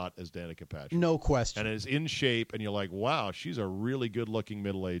bit as hot as Danica Patrick. No question. And is in shape, and you're like, wow, she's a really good-looking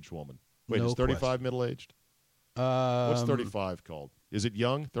middle-aged woman. Wait, No is 35 question. middle-aged? What's 35 called? Is it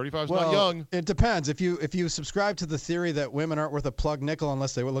young? 35 is not young. It depends. If you subscribe to the theory that women aren't worth a plug nickel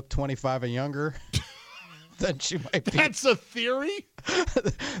unless they look 25 and younger, then she might be. That's a theory?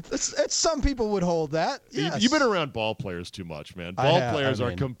 Some people would hold that. Yes. You've been around ball players too much, man. Ball players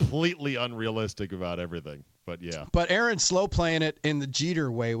are completely unrealistic about everything. But yeah. But Aaron's slow playing it in the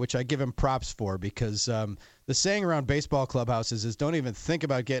Jeter way, which I give him props for, because the saying around baseball clubhouses is don't even think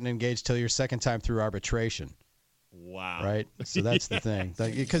about getting engaged till your second time through arbitration. Wow. Right? So that's the thing.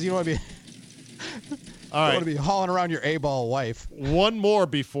 Because you don't want to be All right. want to be hauling around your A-ball wife. One more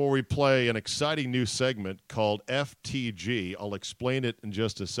before we play an exciting new segment called FTG. I'll explain it in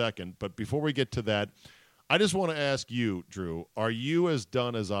just a second. But before we get to that, I just want to ask you, Drew, are you as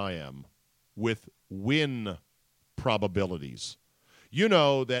done as I am with win probabilities? You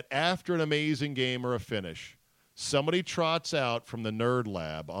know that after an amazing game or a finish, somebody trots out from the Nerd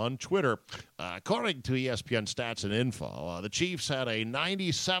Lab on Twitter, according to ESPN Stats and Info, the Chiefs had a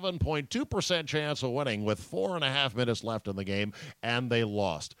 97.2% chance of winning with 4.5 minutes left in the game, and they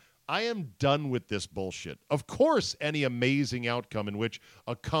lost. I am done with this bullshit. Of course, any amazing outcome in which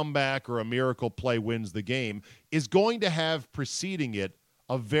a comeback or a miracle play wins the game is going to have preceding it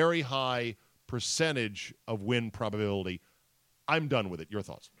a very high percentage of win probability. I'm done with it. Your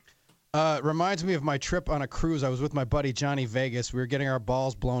thoughts? Reminds me of my trip on a cruise. I was with my buddy Johnny Vegas. We were getting our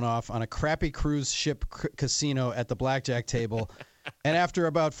balls blown off on a crappy cruise ship casino at the blackjack table. And after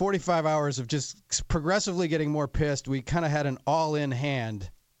about 45 hours of just progressively getting more pissed, we kind of had an all-in hand.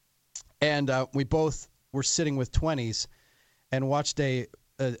 And we both were sitting with 20s and watched a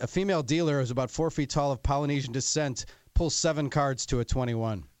female dealer who's about 4 feet tall of Polynesian descent pull 7 cards to a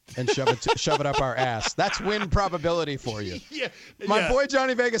 21. And shove it up our ass. That's win probability for you. My boy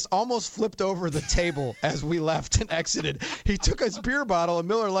Johnny Vegas almost flipped over the table as we left and exited. He took his beer bottle, a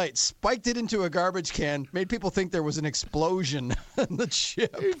Miller Lite, spiked it into a garbage can, made people think there was an explosion in the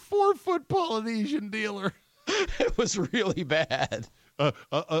ship. A 4-foot Polynesian dealer. It was really bad.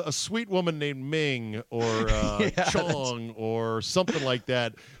 a sweet woman named Ming or Chong or something like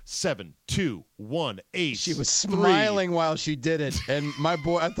that. 7, 2, 1, ace. She was 3. smiling while she did it, and I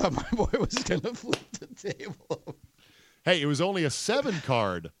thought my boy was going to flip the table. Hey, it was only a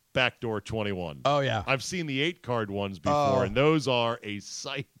 7-card backdoor 21. Oh, yeah. I've seen the 8-card ones before, and those are a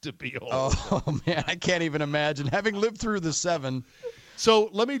sight to behold. Oh, man, I can't even imagine. Having lived through the 7. So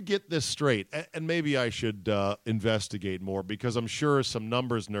let me get this straight, and maybe I should investigate more, because I'm sure some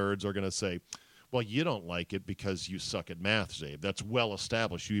numbers nerds are going to say, well, you don't like it because you suck at math, Zabe. That's well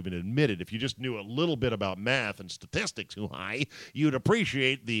established. You even admitted if you just knew a little bit about math and statistics, you'd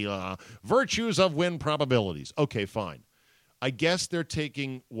appreciate the virtues of win probabilities. Okay, fine. I guess they're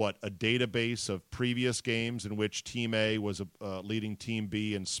taking, a database of previous games in which Team A was leading Team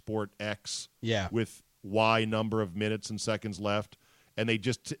B in Sport X with Y number of minutes and seconds left, and they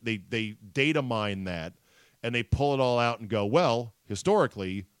data mine that, and they pull it all out and go, well,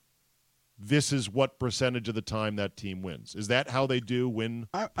 historically, this is what percentage of the time that team wins. Is that how they do win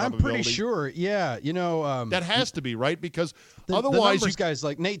probability? I'm pretty sure, yeah. That has to be, right? Because otherwise, the numbers guys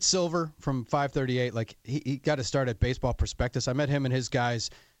like Nate Silver from 538, like he got to start at Baseball Prospectus. I met him and his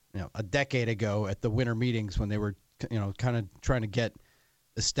guys, a decade ago at the winter meetings when they were, kind of trying to get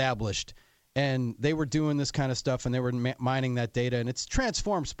established. And they were doing this kind of stuff, and they were mining that data, and it's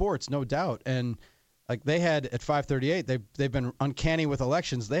transformed sports, no doubt. And like they had at 538, they've been uncanny with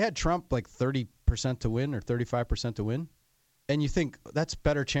elections. They had Trump like 30% to win or 35% to win, and you think that's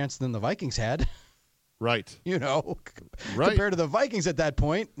better chance than the Vikings had, right? Compared to the Vikings at that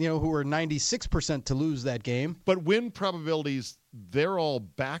point, who were 96% to lose that game. But win probabilities, they're all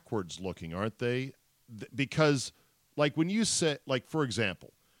backwards looking, aren't they? Because like when you say, like for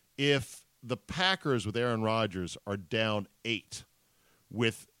example, if the Packers with Aaron Rodgers are down 8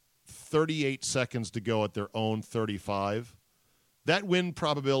 with 38 seconds to go at their own 35, that win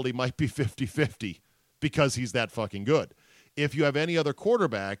probability might be 50-50 because he's that fucking good. If you have any other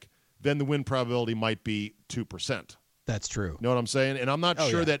quarterback, then the win probability might be 2%. That's true. Know what I'm saying? And I'm not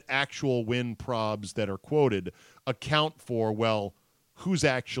sure that actual win probs that are quoted account for, who's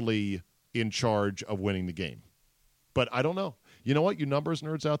actually in charge of winning the game. But I don't know. You know what? You numbers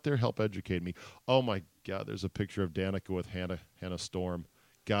nerds out there, help educate me. Oh, my God, there's a picture of Danica with Hannah Storm.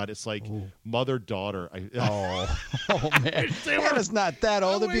 God, it's like mother-daughter. Man. Hannah's not that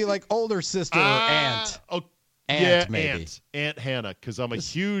old. It'd be like older sister or aunt. Aunt, maybe. Aunt Hannah, because I'm a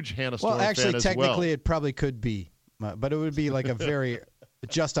huge Hannah Storm fan as well. Well, actually, technically, it probably could be. But it would be like a very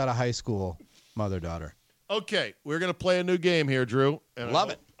just out of high school mother-daughter. Okay, we're going to play a new game here, Drew. And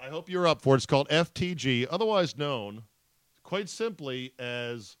Love it. I hope you're up for it. It's called FTG, otherwise known quite simply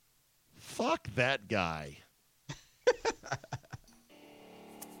as Fuck That Guy.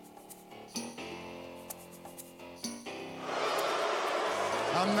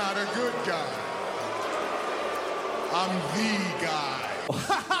 I'm not a good guy. I'm the guy.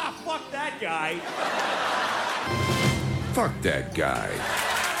 Fuck that guy. Fuck that guy.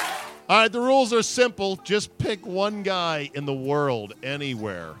 All right, the rules are simple. Just pick one guy in the world,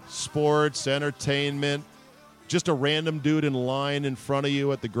 anywhere. Sports, entertainment, just a random dude in line in front of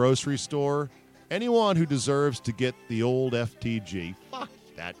you at the grocery store. Anyone who deserves to get the old FTG. Fuck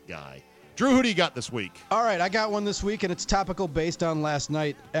that guy. Drew, who do you got this week? All right, I got one this week, and it's topical based on last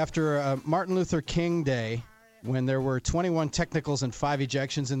night. After Martin Luther King Day, when there were 21 technicals and 5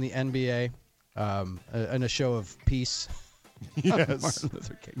 ejections in the NBA, in a show of peace. Yes. Martin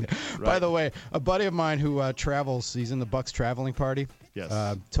Luther King Day. Right. By the way, a buddy of mine who travels, he's in the Bucks traveling party,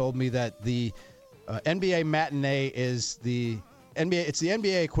 told me that the NBA matinee is it's the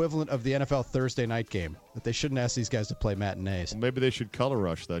NBA equivalent of the NFL Thursday night game, that they shouldn't ask these guys to play matinees. Well, maybe they should color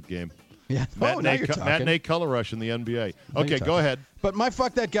rush that game. Yeah. Matinee color rush in the NBA. Okay, go ahead. But my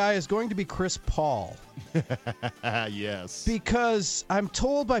fuck that guy is going to be Chris Paul. Yes. Because I'm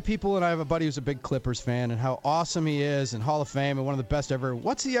told by people, and I have a buddy who's a big Clippers fan, and how awesome he is, and Hall of Fame, and one of the best ever.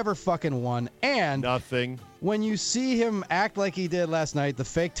 What's he ever fucking won? And nothing. When you see him act like he did last night, the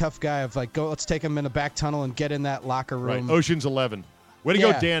fake tough guy of like, let's take him in the back tunnel and get in that locker room. Right. Ocean's 11. Way to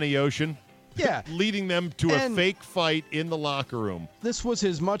go, Danny Ocean. Yeah. Leading them to a fake fight in the locker room. This was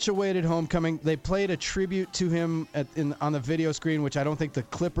his much-awaited homecoming. They played a tribute to him on the video screen, which I don't think the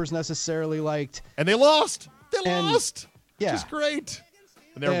Clippers necessarily liked. And they lost. They lost. Yeah. Which is great.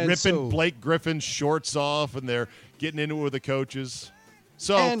 And they're ripping Blake Griffin's shorts off, and they're getting into it with the coaches.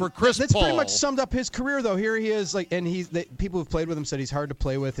 So for Chris Paul, that's pretty much summed up his career, though. Here he is, people who've played with him said he's hard to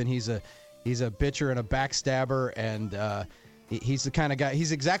play with, and he's a bitcher and a backstabber, and he's the kind of guy.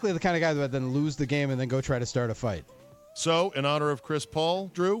 He's exactly the kind of guy that would then lose the game and then go try to start a fight. So, in honor of Chris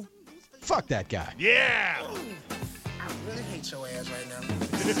Paul, Drew, fuck that guy. Yeah. I really hate show ass right now.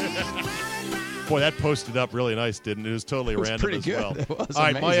 Boy, that posted up really nice, didn't it? It was totally random pretty as good. well. It was All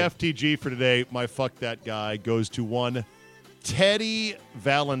right, my amazing. FTG for today, my fuck that guy, goes to one Teddy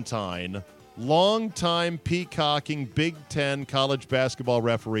Valentine, longtime peacocking Big Ten college basketball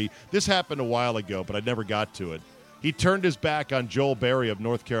referee. This happened a while ago, but I never got to it. He turned his back on Joel Berry of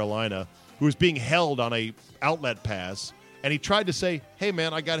North Carolina, who was being held on a outlet pass, and he tried to say, hey,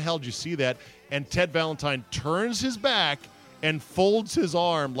 man, I got held. You see that? And Ted Valentine turns his back and folds his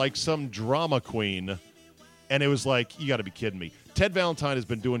arm like some drama queen. And it was like, you got to be kidding me. Ted Valentine has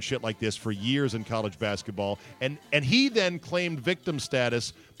been doing shit like this for years in college basketball, and he then claimed victim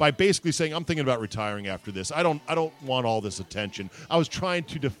status by basically saying, I'm thinking about retiring after this. I don't want all this attention. I was trying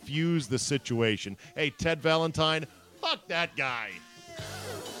to diffuse the situation. Hey, Ted Valentine, fuck that guy.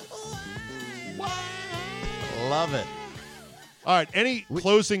 Love it. All right, any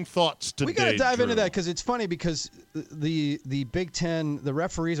closing thoughts today? We got to dive Drew? into that because it's funny because the Big Ten, the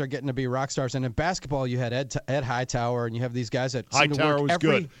referees are getting to be rock stars, and in basketball you had Ed Hightower, and you have these guys that seem to Hightower work was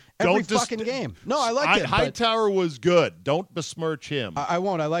every good. fucking game. No, I liked him. Hightower was good. Don't besmirch him. I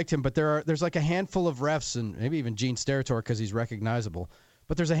won't. I liked him, but there's like a handful of refs, and maybe even Gene Steratore because he's recognizable.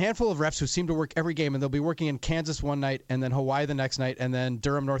 But there's a handful of refs who seem to work every game, and they'll be working in Kansas one night, and then Hawaii the next night, and then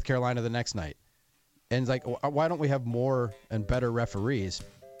Durham, North Carolina the next night. And it's like, why don't we have more and better referees?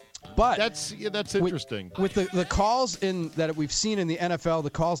 But that's interesting. With the calls that we've seen in the NFL, the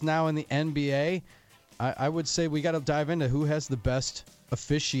calls now in the NBA, I would say we got to dive into who has the best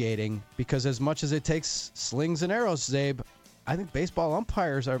officiating, because as much as it takes slings and arrows, Zabe, I think baseball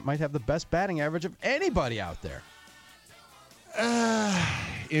umpires might have the best batting average of anybody out there.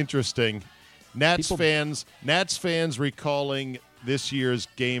 Interesting. Nats fans recalling this year's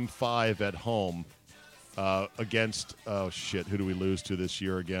Game 5 at home. Against, who do we lose to this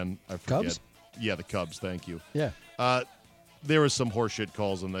year again? I forget. Cubs? Yeah, the Cubs, thank you. Yeah. There was some horseshit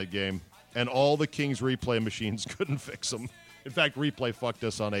calls in that game, and all the Kings replay machines couldn't fix them. In fact, replay fucked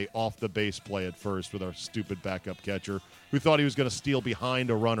us on a off-the-base play at first with our stupid backup catcher who thought he was going to steal behind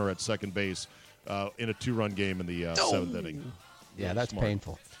a runner at second base in a 2-run game in the 7th inning. Yeah, that's smart.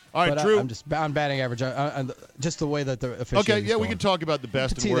 painful. All right, but Drew. I'm just on batting average. Just the way that the officiating Okay, yeah, we can talk about the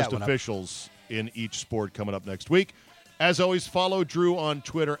best and worst officials in each sport coming up next week. As always, follow Drew on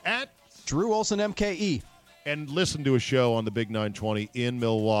Twitter at Drew Olson MKE. And listen to a show on the Big 920 in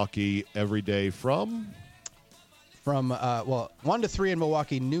Milwaukee every day from 1 to 3 in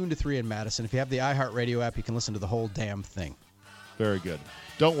Milwaukee, noon to 3 in Madison. If you have the iHeartRadio app, you can listen to the whole damn thing. Very good.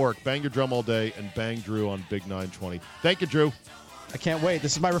 Don't work. Bang your drum all day and bang Drew on Big 920. Thank you, Drew. I can't wait.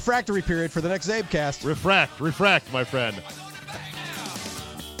 This is my refractory period for the next CzabeCast. Refract, my friend.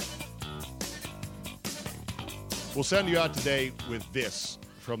 We'll send you out today with this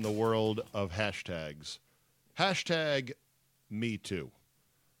from the world of hashtags. Hashtag #MeToo.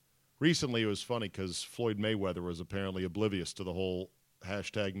 Recently, it was funny because Floyd Mayweather was apparently oblivious to the whole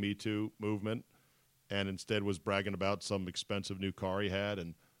hashtag #MeToo movement and instead was bragging about some expensive new car he had.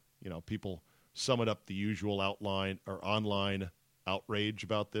 And, people summed up the usual outline or online outrage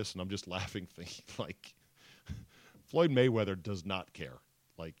about this. And I'm just laughing, thinking, Floyd Mayweather does not care.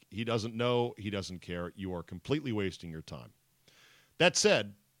 He doesn't know. He doesn't care. You are completely wasting your time. That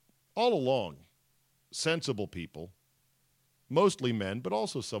said, all along, sensible people, mostly men, but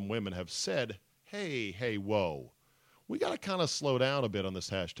also some women, have said, hey, whoa. We got to kind of slow down a bit on this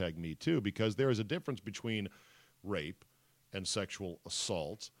hashtag #MeToo because there is a difference between rape and sexual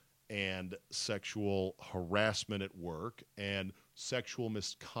assault and sexual harassment at work and sexual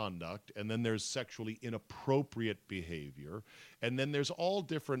misconduct, and then there's sexually inappropriate behavior, and then there's all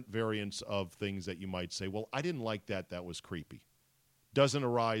different variants of things that you might say, well, I didn't like that, that was creepy. Doesn't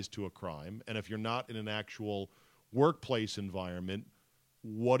arise to a crime, and if you're not in an actual workplace environment,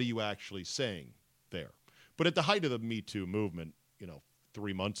 what are you actually saying there? But at the height of the Me Too movement,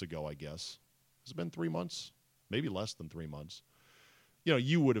 3 months ago, I guess, has it been 3 months? Maybe less than 3 months.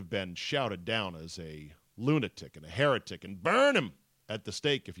 You would have been shouted down as a lunatic and a heretic and burn him at the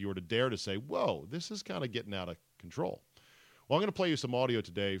stake if you were to dare to say, whoa, this is kind of getting out of control. Well, I'm going to play you some audio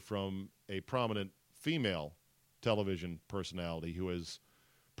today from a prominent female television personality who has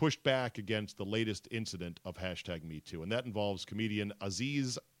pushed back against the latest incident of hashtag #MeToo, and that involves comedian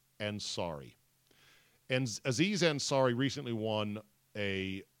Aziz Ansari. And Aziz Ansari recently won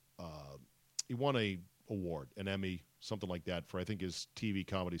a award, an Emmy, something like that, for I think his TV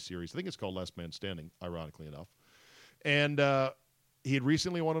comedy series. I think it's called Last Man Standing, ironically enough. And he had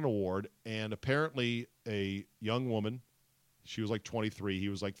recently won an award, and apparently a young woman, she was like 23, he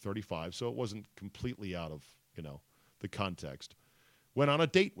was like 35, so it wasn't completely out of, the context, went on a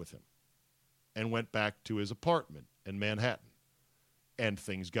date with him and went back to his apartment in Manhattan. and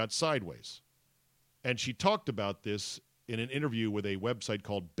things got sideways. And she talked about this in an interview with a website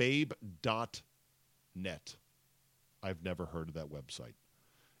called babe.net. I've never heard of that website.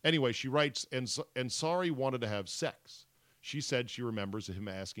 Anyway, she writes, Ansari wanted to have sex. She said she remembers him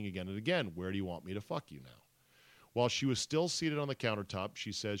asking again and again, where do you want me to fuck you now? While she was still seated on the countertop,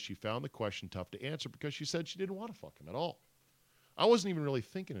 she says she found the question tough to answer because she said she didn't want to fuck him at all. I wasn't even really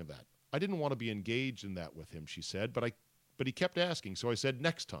thinking of that. I didn't want to be engaged in that with him, she said, but he kept asking, so I said,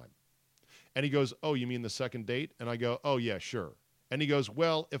 next time. And he goes, oh, you mean the second date? And I go, oh, yeah, sure. And he goes,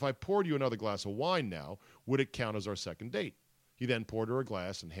 well, if I poured you another glass of wine now, would it count as our second date? He then poured her a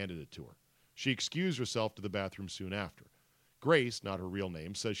glass and handed it to her. She excused herself to the bathroom soon after. Grace, not her real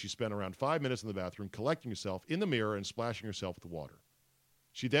name, says she spent around 5 minutes in the bathroom collecting herself in the mirror and splashing herself with water.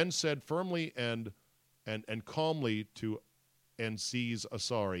 She then said firmly and calmly to Aziz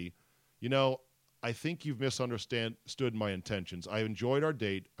Ansari, you know, I think you've misunderstood my intentions. I enjoyed our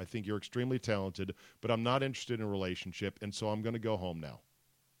date. I think you're extremely talented, but I'm not interested in a relationship, and so I'm going to go home now.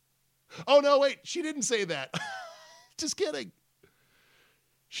 Oh, no, wait, she didn't say that. Just kidding.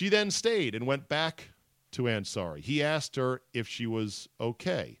 She then stayed and went back to Ansari. He asked her if she was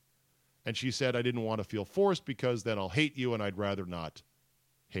okay, and she said, I didn't want to feel forced because then I'll hate you, and I'd rather not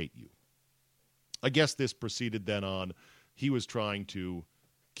hate you. I guess this proceeded then on. He was trying to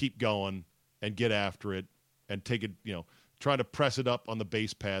keep going and get after it and take it, trying to press it up on the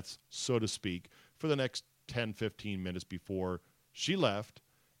base paths, so to speak, for the next 10, 15 minutes before she left.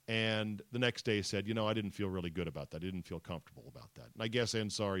 And the next day said, I didn't feel really good about that. I didn't feel comfortable about that. And I guess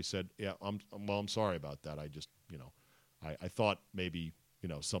Ansari said, yeah, I'm sorry about that. I just, I thought maybe,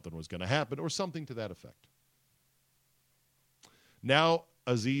 something was going to happen or something to that effect. Now,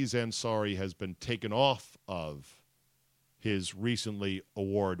 Aziz Ansari has been taken off of his recently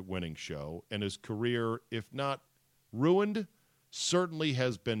award-winning show, and his career, if not ruined, certainly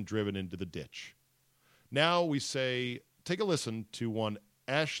has been driven into the ditch. Now we say, take a listen to one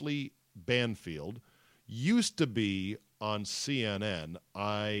Ashley Banfield, used to be on CNN.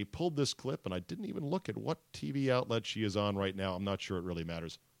 I pulled this clip, and I didn't even look at what TV outlet she is on right now. I'm not sure it really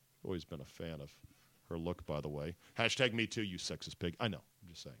matters. Always been a fan of her look, by the way. Hashtag me too, you sexist pig. I know, I'm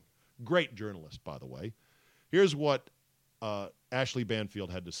just saying. Great journalist, by the way. Here's what Ashley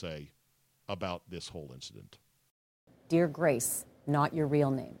Banfield had to say about this whole incident. Dear Grace, not your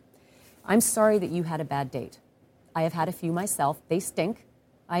real name. I'm sorry that you had a bad date. I have had a few myself. They stink.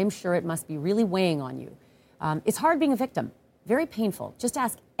 I am sure it must be really weighing on you. It's hard being a victim. Very painful. Just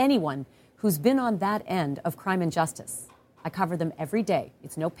ask anyone who's been on that end of crime and justice. I cover them every day.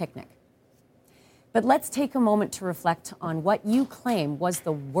 It's no picnic. But let's take a moment to reflect on what you claim was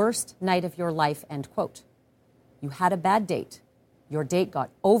the worst night of your life, end quote. You had a bad date. Your date got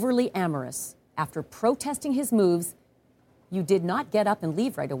overly amorous. After protesting his moves, you did not get up and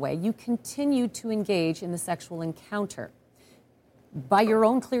leave right away. You continued to engage in the sexual encounter. By your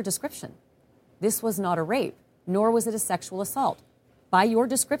own clear description, this was not a rape, nor was it a sexual assault. By your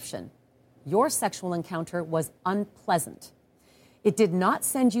description, your sexual encounter was unpleasant. It did not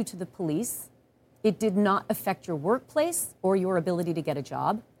send you to the police. It did not affect your workplace or your ability to get a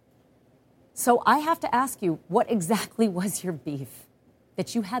job. So I have to ask you, what exactly was your beef?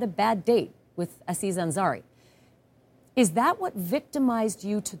 That you had a bad date with Aziz Ansari. Is that what victimized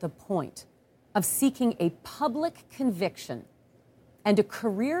you to the point of seeking a public conviction and a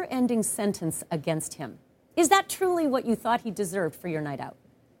career-ending sentence against him? Is that truly what you thought he deserved for your night out?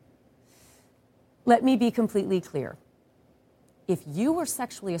 Let me be completely clear. If you were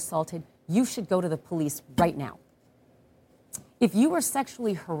sexually assaulted, you should go to the police right now. If you were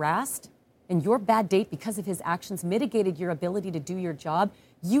sexually harassed and your bad date because of his actions mitigated your ability to do your job,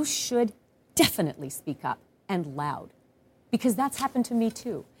 you should definitely speak up and loud. Because that's happened to me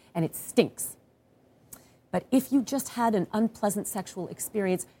too, and it stinks. But if you just had an unpleasant sexual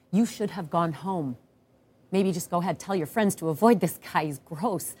experience, you should have gone home. Maybe just go ahead, tell your friends to avoid this guy, he's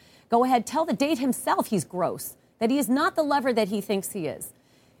gross. Go ahead, tell the date himself he's gross, that he is not the lover that he thinks he is.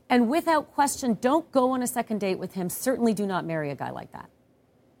 And without question, don't go on a second date with him. Certainly do not marry a guy like that.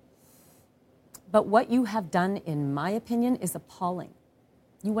 But what you have done, in my opinion, is appalling.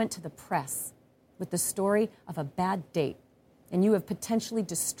 You went to the press with the story of a bad date, and you have potentially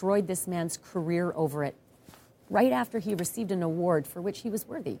destroyed this man's career over it right after he received an award for which he was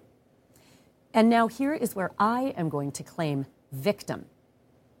worthy. And now here is where I am going to claim victim.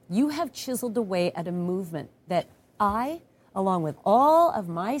 You have chiseled away at a movement that I, along with all of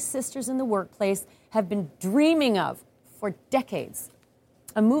my sisters in the workplace, have been dreaming of for decades.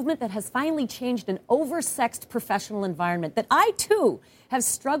 A movement that has finally changed an oversexed professional environment that I, too, have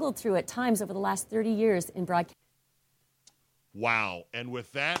struggled through at times over the last 30 years in broadcast. Wow. And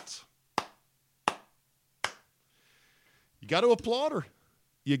with that, you got to applaud her.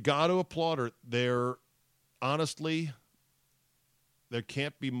 You got to applaud her. Honestly, there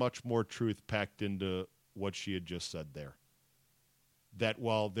can't be much more truth packed into what she had just said there. That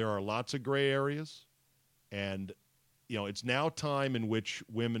while there are lots of gray areas, and it's now time in which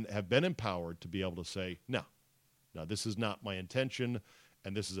women have been empowered to be able to say, no, this is not my intention,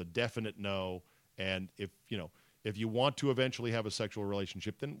 and this is a definite no. And if you want to eventually have a sexual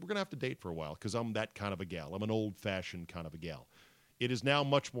relationship, then we're going to have to date for a while, because I'm that kind of a gal. I'm an old-fashioned kind of a gal. It is now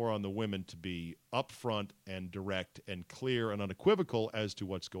much more on the women to be upfront and direct and clear and unequivocal as to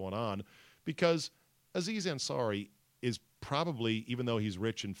what's going on, because Aziz Ansari is probably, even though he's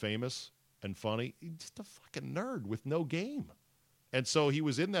rich and famous and funny, he's just a fucking nerd with no game. And so he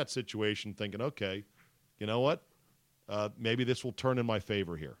was in that situation thinking, okay, you know what? Maybe this will turn in my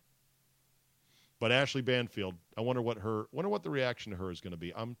favor here. But Ashley Banfield, I wonder what the reaction to her is going to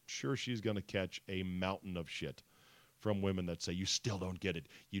be. I'm sure she's going to catch a mountain of shit from women that say, you still don't get it.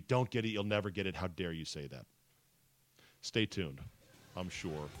 You don't get it. You'll never get it. How dare you say that? Stay tuned, I'm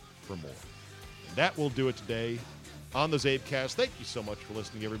sure, for more. And that will do it today on the CzabeCast. Thank you so much for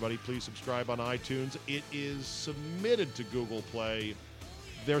listening, everybody. Please subscribe on iTunes. It is submitted to Google Play.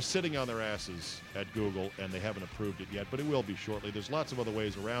 They're sitting on their asses at Google, and they haven't approved it yet, but it will be shortly. There's lots of other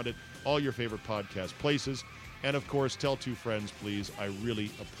ways around it, all your favorite podcast places. And, of course, tell 2 friends, please. I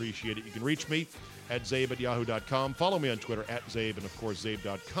really appreciate it. You can reach me at zabe@yahoo.com. Follow me on Twitter at Zabe, and, of course,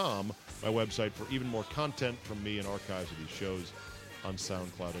 zabe.com, my website for even more content from me and archives of these shows on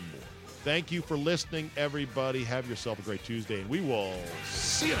SoundCloud and more. Thank you for listening, everybody. Have yourself a great Tuesday, and we will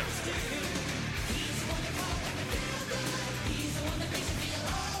see you next time.